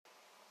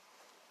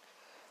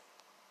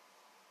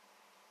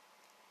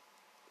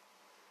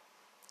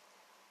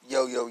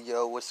Yo, yo,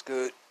 yo, what's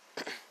good?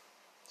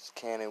 It's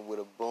Cannon with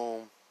a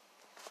boom.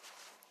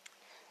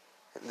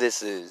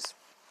 This is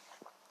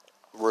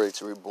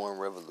Roy's Reborn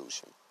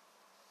Revolution.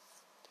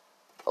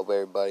 Hope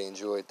everybody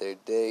enjoyed their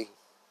day.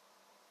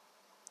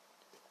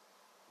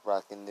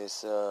 Rocking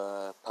this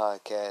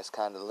podcast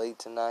kind of late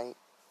tonight.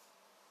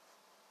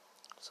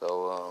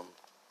 So,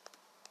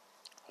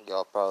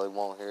 y'all probably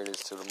won't hear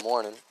this till the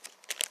morning.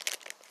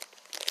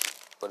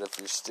 But if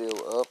you're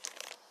still up,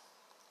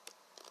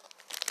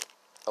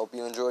 hope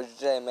you enjoyed your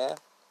day, man.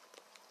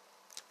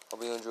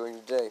 Hope you enjoyed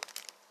your day.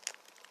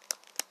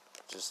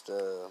 Just,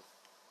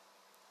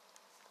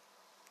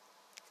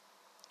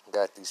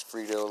 got these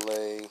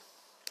Frito-Lay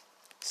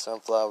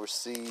sunflower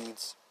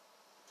seeds.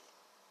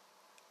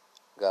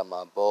 Got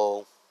my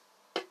bowl,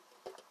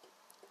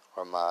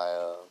 or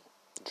my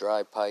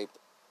dry pipe,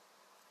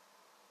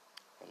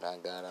 and I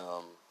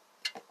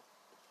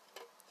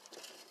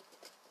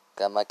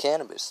got my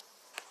cannabis.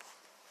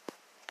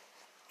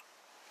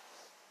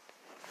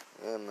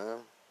 Yeah, man.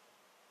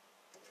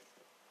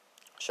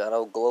 Shout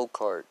out Glow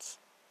Carts.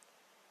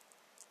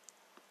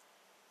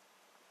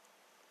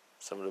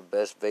 Some of the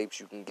best vapes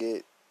you can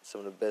get. Some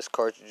of the best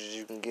cartridges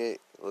you can get.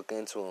 Look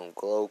into them.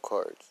 Glow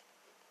Carts.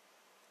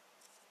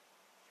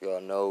 If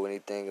y'all know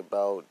anything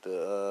about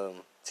the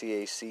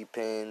THC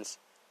pens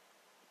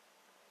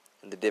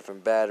and the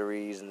different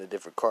batteries and the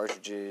different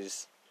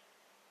cartridges.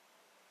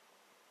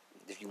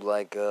 If you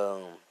like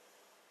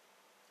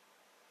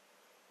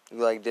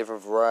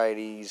different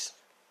varieties,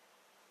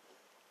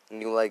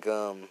 and you like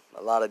a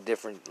lot of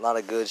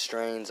good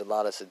strains, a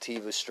lot of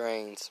sativa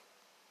strains,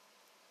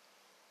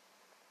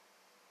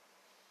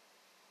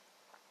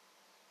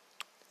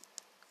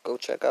 go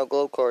check out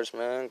Glow Carts,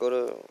 man. Go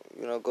to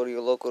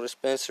your local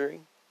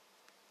dispensary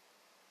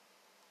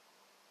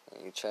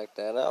and you check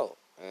that out.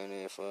 And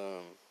if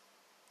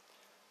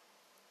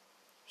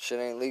shit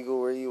ain't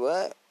legal where you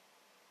at,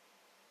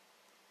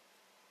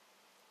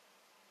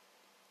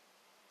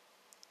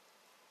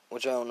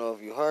 which I don't know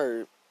if you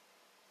heard.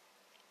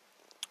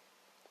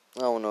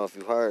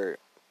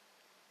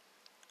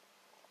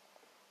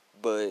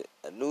 But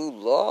a new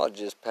law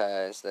just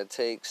passed that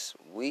takes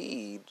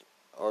weed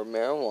or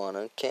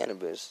marijuana,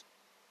 cannabis,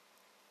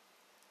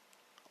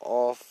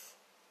 off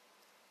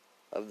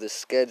of the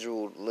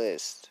scheduled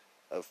list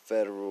of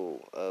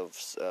federal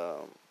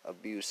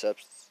abuse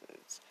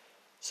substances.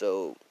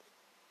 So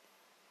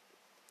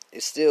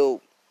it's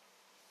still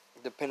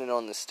dependent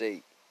on the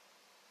state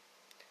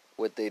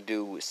what they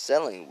do with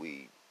selling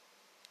weed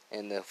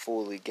and the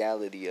full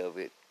legality of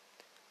it.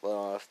 But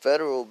on a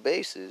federal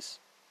basis,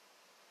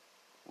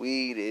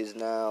 weed is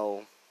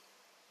now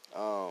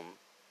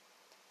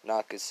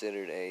not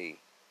considered a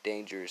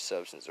dangerous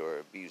substance or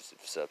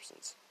abusive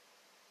substance.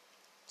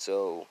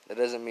 So that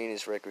doesn't mean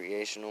it's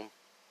recreational.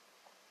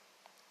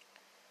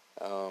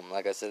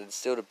 Like I said, it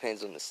still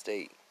depends on the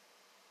state.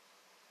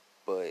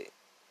 But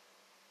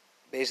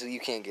basically, you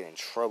can't get in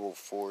trouble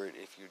for it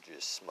if you're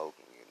just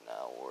smoking it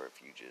now, or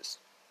if you just,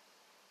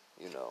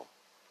 you're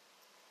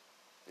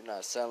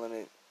not selling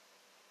it.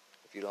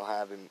 If you don't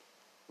have it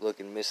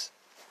looking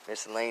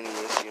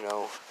miscellaneous,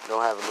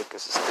 don't have it looking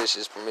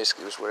suspicious,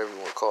 promiscuous, whatever you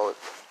want to call it.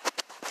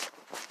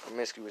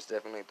 Promiscuous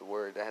definitely ain't the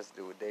word. That has to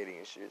do with dating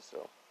and shit.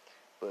 So,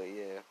 but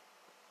yeah,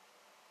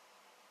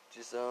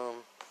 just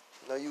know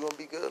you're gonna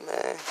be good,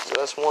 man. So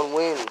that's one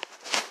win.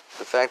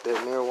 The fact that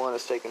marijuana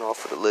is taken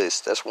off of the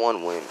list, that's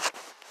one win.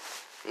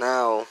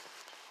 Now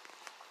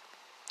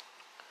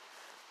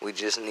we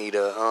just need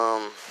to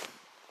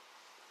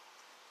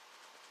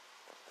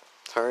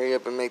hurry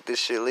up and make this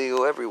shit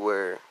legal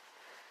everywhere.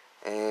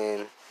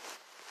 And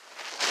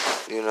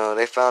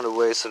they found a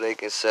way so they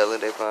can sell it.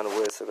 They found a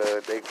way so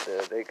that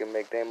they can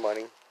make their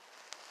money.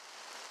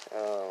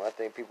 I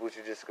think people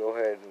should just go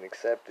ahead and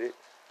accept it.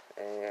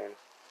 And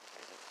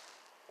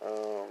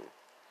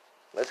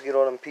let's get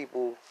all them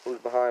people who's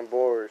behind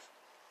bars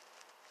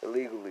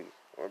illegally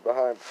or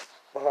behind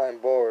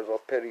bars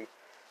off petty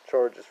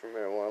charges for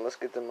marijuana. Let's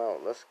get them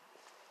out. If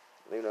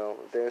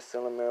they're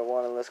selling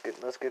marijuana, let's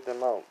get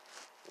them out.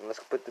 And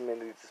let's put them in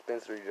these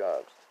dispensary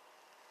jobs.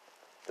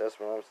 That's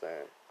what I'm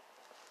saying.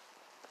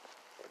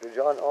 Did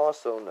y'all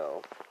also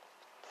know,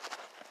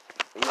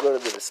 when you go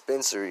to the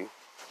dispensary,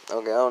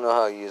 okay, I don't know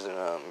how you use it,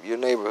 your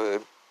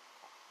neighborhood,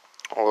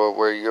 or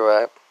where you're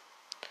at,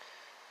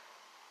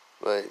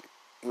 but,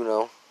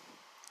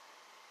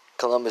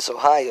 Columbus,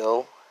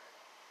 Ohio,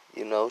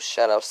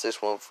 shout out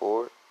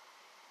 614.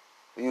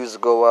 We used to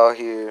go out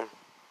here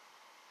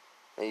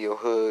in your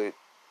hood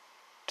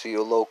to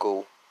your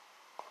local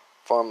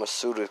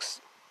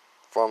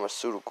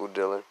pharmaceutical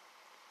dealer,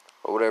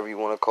 or whatever you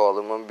want to call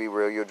them. I'm going to be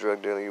real, your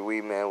drug dealer, your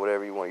weed man,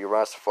 whatever you want, your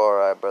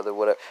Rastafari brother,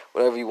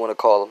 whatever you want to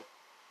call them.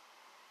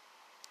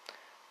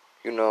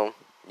 You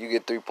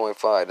get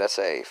 3.5, that's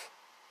an eighth.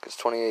 Because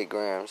 28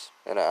 grams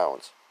in an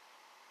ounce.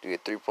 You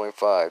get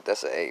 3.5,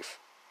 that's an eighth.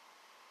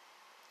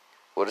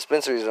 Well,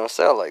 dispensaries don't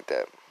sell like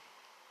that.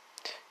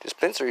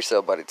 Dispensaries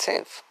sell by the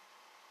 10th.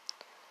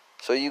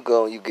 So you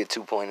go and you get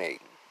 2.8.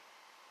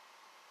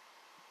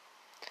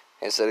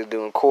 Instead of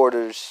doing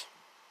quarters,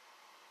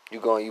 you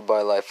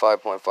buy like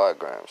 5.5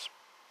 grams.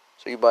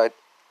 So you buy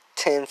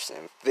tenths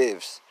and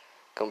fifths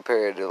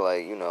compared to,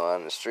 like,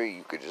 on the street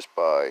you could just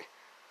buy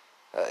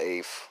an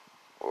eighth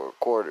or a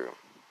quarter.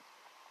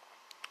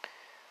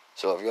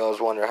 So if y'all was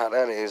wondering how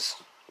that is,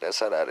 that's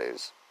how that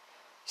is.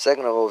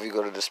 Second of all, if you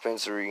go to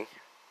dispensary,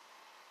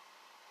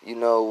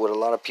 what a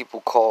lot of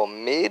people call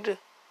mid,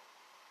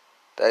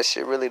 that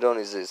shit really don't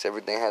exist.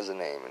 Everything has a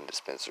name in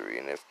dispensary,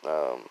 and if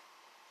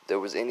there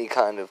was any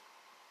kind of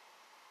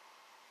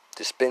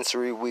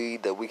dispensary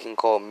weed that we can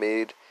call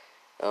mid,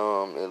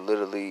 it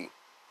literally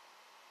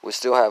would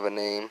still have a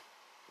name,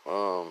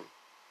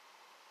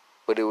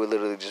 but it would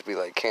literally just be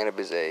like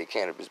cannabis A,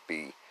 cannabis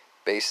B,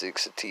 basic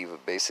sativa,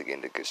 basic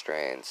indica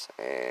strands,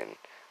 and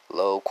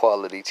low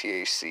quality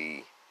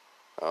THC.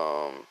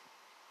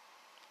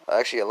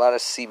 Actually, a lot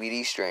of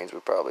CBD strains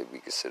would probably be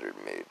considered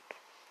mid.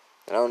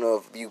 And I don't know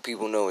if you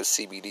people know what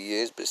CBD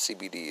is, but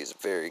CBD is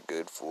very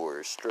good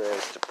for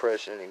stress,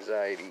 depression,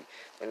 anxiety,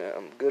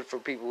 and good for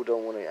people who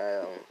don't want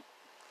to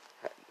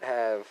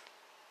have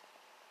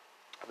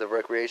the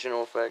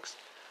recreational effects,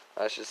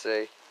 I should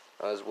say,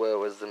 as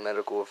well as the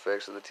medical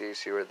effects of the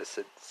THC, or the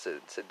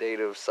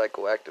sedative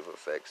psychoactive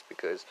effects,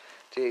 because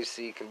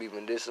THC can be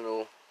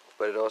medicinal,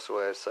 but it also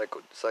has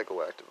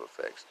psychoactive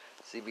effects.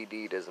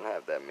 CBD doesn't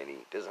have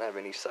any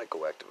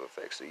psychoactive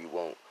effects, so you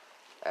won't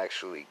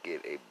actually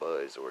get a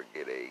buzz or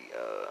get a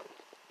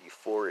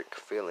euphoric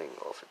feeling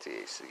off of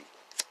THC.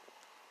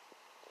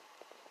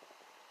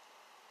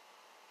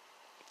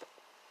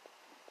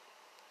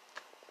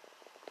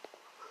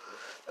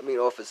 I mean,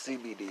 off of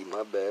CBD,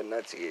 my bad,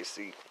 not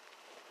THC.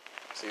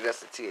 See, that's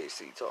the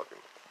THC talking.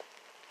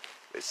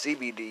 With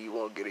CBD, you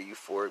won't get a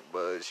euphoric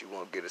buzz, you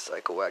won't get a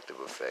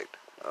psychoactive effect.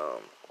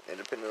 And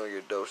depending on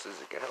your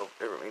doses, it can help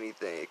for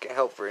anything. It can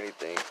help for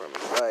anything from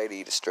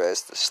anxiety to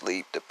stress to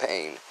sleep to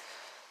pain.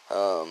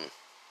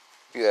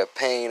 If you have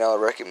pain, I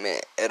would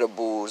recommend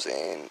edibles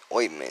and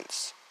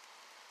ointments.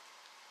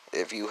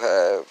 If you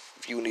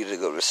need to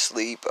go to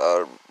sleep, I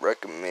would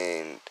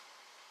recommend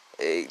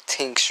a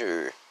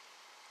tincture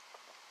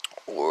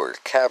or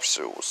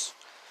capsules.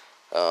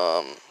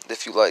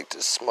 If you like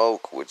to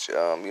smoke, which,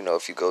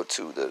 if you go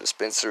to the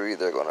dispensary,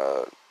 they're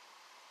gonna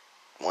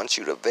want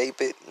you to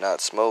vape it,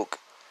 not smoke.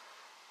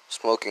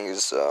 Smoking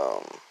is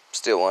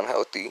still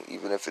unhealthy,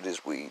 even if it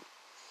is weed.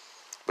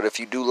 But if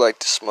you do like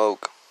to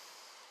smoke,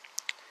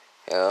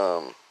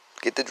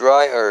 get the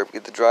dry herb,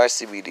 get the dry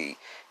CBD,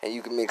 and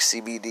you can mix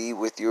CBD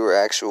with your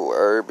actual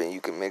herb, and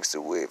you can mix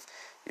it with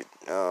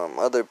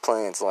other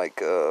plants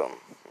like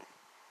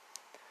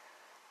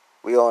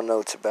we all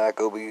know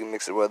tobacco, but you can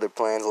mix it with other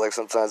plants. Like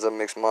sometimes I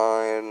mix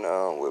mine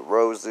with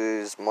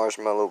roses,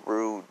 marshmallow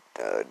root,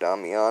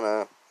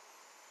 damiana,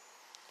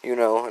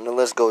 and the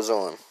list goes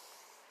on.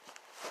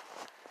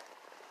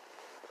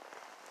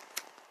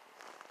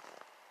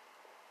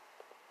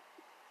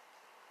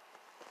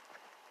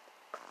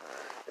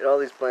 And all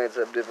these plants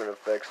have different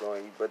effects on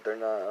you, but they're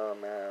not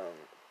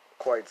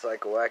quite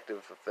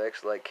psychoactive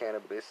effects like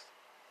cannabis.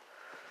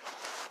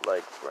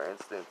 Like, for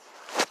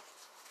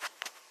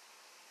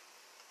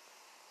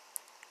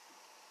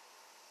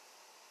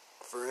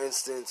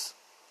instance,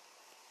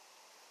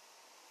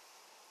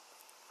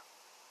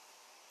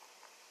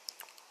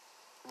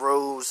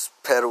 rose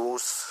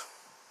petals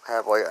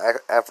have like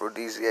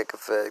aphrodisiac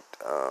effect.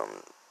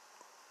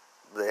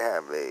 They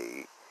have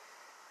a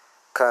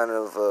kind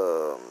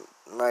of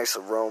nice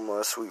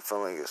aroma, sweet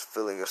feeling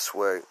of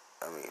sweat.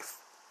 I mean,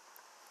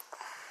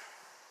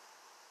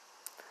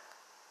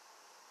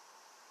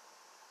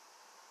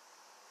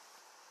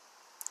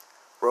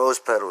 rose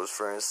petals,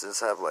 for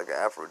instance, have like an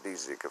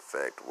aphrodisiac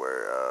effect,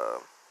 where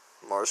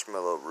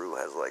marshmallow root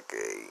has like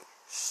a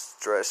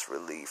stress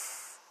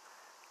relief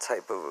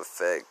type of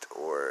effect,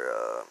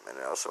 and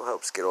it also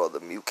helps get all the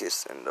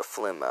mucus and the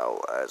phlegm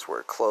out, as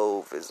where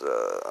clove is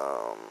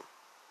a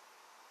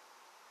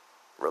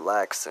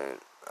relaxant,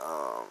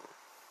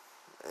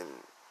 and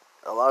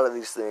a lot of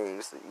these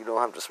things, you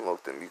don't have to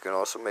smoke them. You can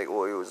also make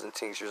oils and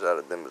tinctures out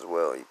of them as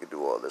well. You can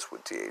do all this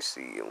with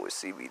THC and with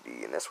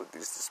CBD, and that's what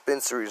these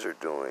dispensaries are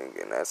doing,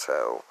 and that's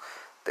how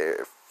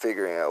they're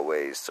figuring out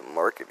ways to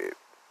market it,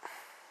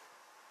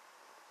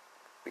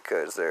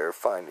 because they're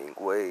finding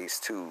ways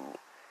to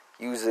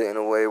use it in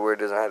a way where it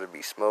doesn't have to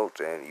be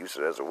smoked, and use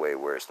it as a way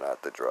where it's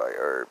not the dry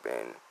herb.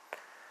 And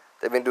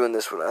they've been doing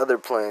this with other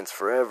plants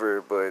forever,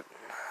 but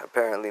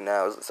apparently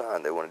now is the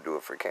time they want to do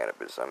it for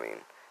cannabis. I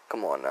mean,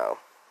 come on now.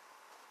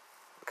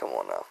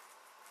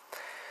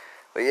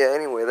 But yeah,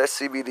 anyway, that's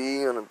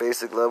CBD on a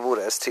basic level.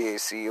 That's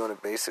THC on a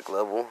basic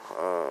level.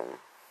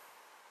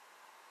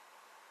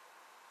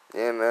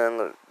 Yeah, man,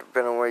 look,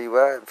 depending on where you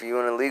at. If you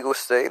in a legal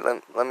state,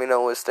 let me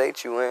know what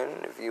state you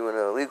in. If you in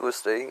a legal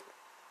state,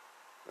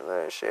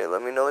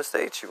 let me know what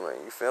state you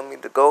in. You feel me?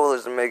 The goal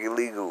is to make it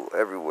legal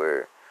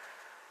everywhere.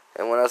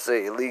 And when I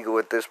say illegal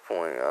at this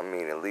point, I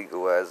mean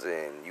illegal as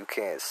in you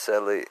can't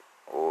sell it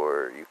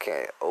or you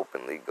can't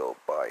openly go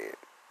buy it.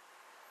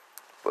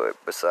 But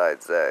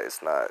besides that,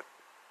 it's not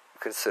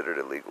considered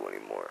illegal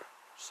anymore.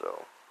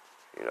 So,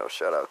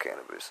 shout out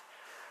cannabis.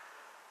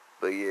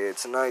 But yeah,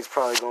 tonight's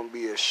probably gonna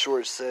be a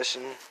short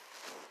session.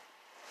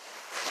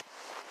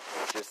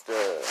 Just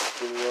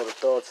giving you all the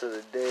thoughts of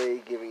the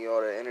day, giving you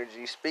all the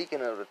energy.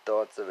 Speaking of the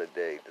thoughts of the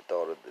day, the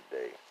thought of the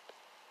day.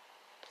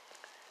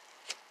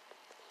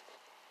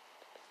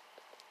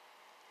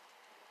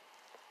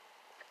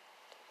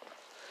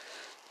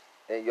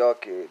 And y'all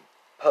could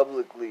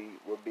publicly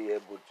will be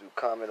able to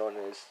comment on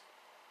this,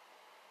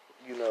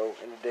 you know,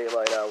 in the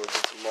daylight hours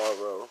of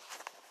tomorrow,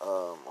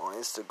 on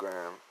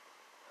Instagram.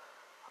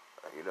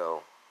 You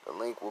know, the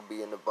link will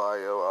be in the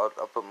bio.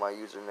 I'll put my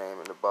username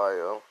in the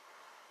bio.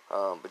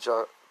 But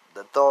y'all,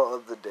 the thought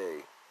of the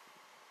day.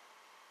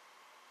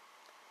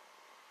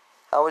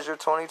 How was your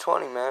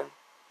 2020, man?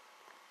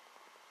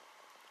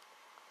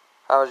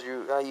 How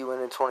you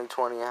in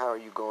 2020 and how are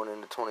you going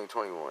into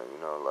 2021?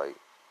 You know, like,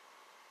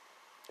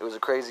 it was a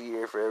crazy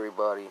year for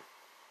everybody.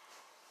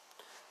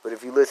 But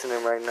if you're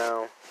listening right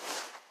now,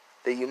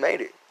 then you made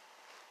it.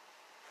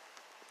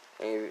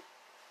 And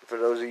for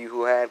those of you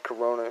who had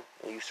corona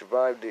and you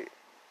survived it,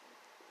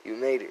 you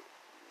made it.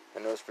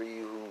 And those for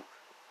you who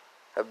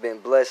have been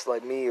blessed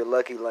like me or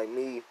lucky like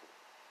me,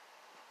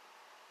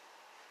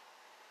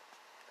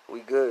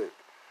 we good.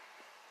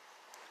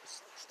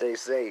 Stay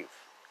safe.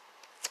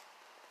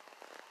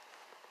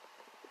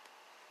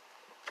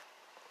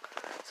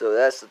 So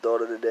that's the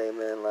thought of the day,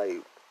 man.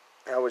 Like,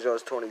 how was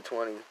y'all's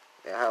 2020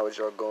 and how is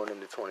y'all going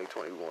into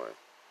 2021?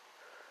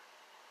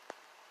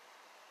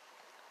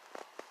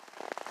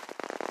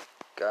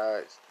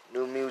 Guys,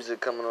 new music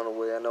coming on the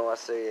way. I know I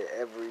say it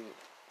every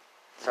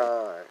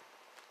time.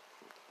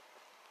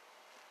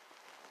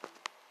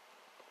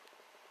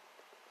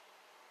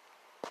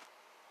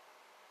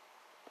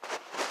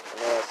 I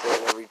know I say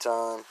it every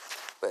time.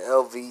 But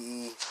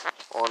LVE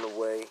on the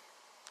way.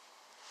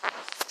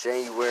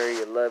 January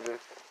 11th.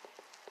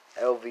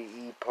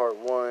 LVE Part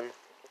 1.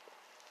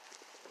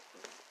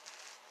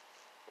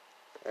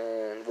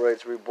 And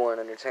Royce Reborn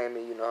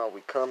Entertainment. You know how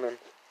we coming.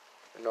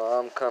 You know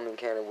I'm coming,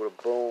 Cannon, with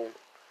a boom.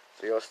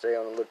 So y'all stay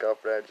on the lookout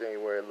for that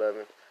January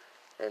 11th.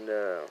 And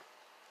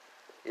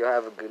y'all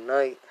have a good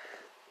night,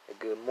 a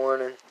good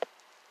morning,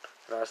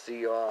 and I'll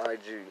see y'all on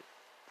IG.